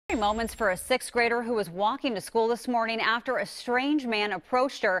Moments for a sixth grader who was walking to school this morning after a strange man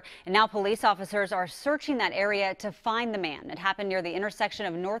approached her, and now police officers are searching that area to find the man. It happened near the intersection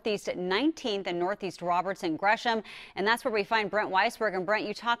of Northeast 19th and Northeast Roberts in Gresham, and that's where we find Brent Weisberg. And Brent,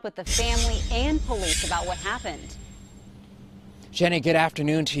 you talked with the family and police about what happened. Jenny, good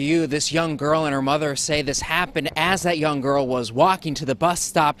afternoon to you. This young girl and her mother say this happened as that young girl was walking to the bus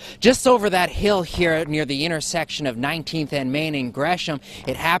stop just over that hill here near the intersection of 19th and Main in Gresham.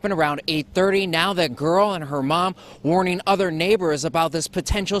 It happened around 8:30. Now the girl and her mom warning other neighbors about this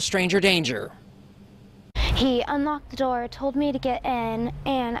potential stranger danger. He unlocked the door, told me to get in,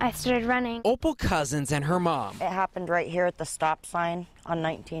 and I started running. Opal Cousins and her mom. It happened right here at the stop sign on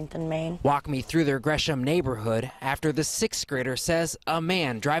 19th and Main. Walk me through their Gresham neighborhood after the sixth grader says a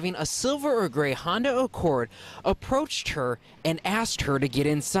man driving a silver or gray Honda Accord approached her and asked her to get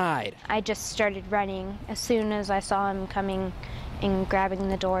inside. I just started running as soon as I saw him coming and grabbing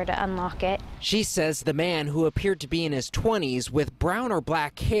the door to unlock it. She says the man, who appeared to be in his 20s with brown or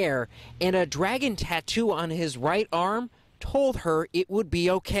black hair and a dragon tattoo on his right arm, told her it would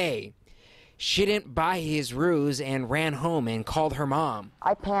be okay. She didn't buy his ruse and ran home and called her mom.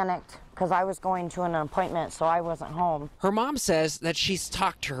 I panicked because I was going to an appointment, so I wasn't home. Her mom says that she's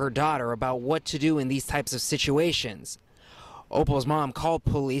talked to her daughter about what to do in these types of situations. Opal's mom called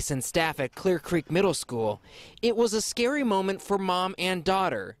police and staff at Clear Creek Middle School. It was a scary moment for mom and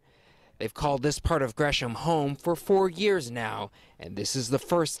daughter. They've called this part of Gresham home for 4 years now, and this is the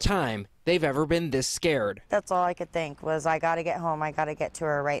first time they've ever been this scared. That's all I could think was, I got to get home. I got to get to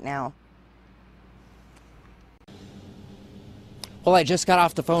her right now. Well, I just got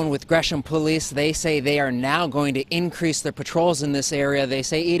off the phone with Gresham police. They say they are now going to increase their patrols in this area. They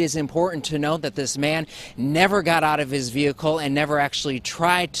say it is important to note that this man never got out of his vehicle and never actually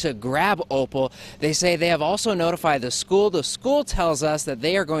tried to grab Opal. They say they have also notified the school. The school tells us that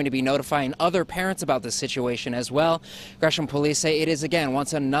they are going to be notifying other parents about the situation as well. Gresham police say it is, again,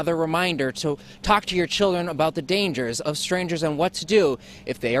 once another reminder to talk to your children about the dangers of strangers and what to do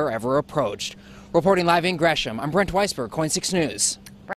if they are ever approached. Reporting live in Gresham, I'm Brent Weisberg, KOIN 6 News.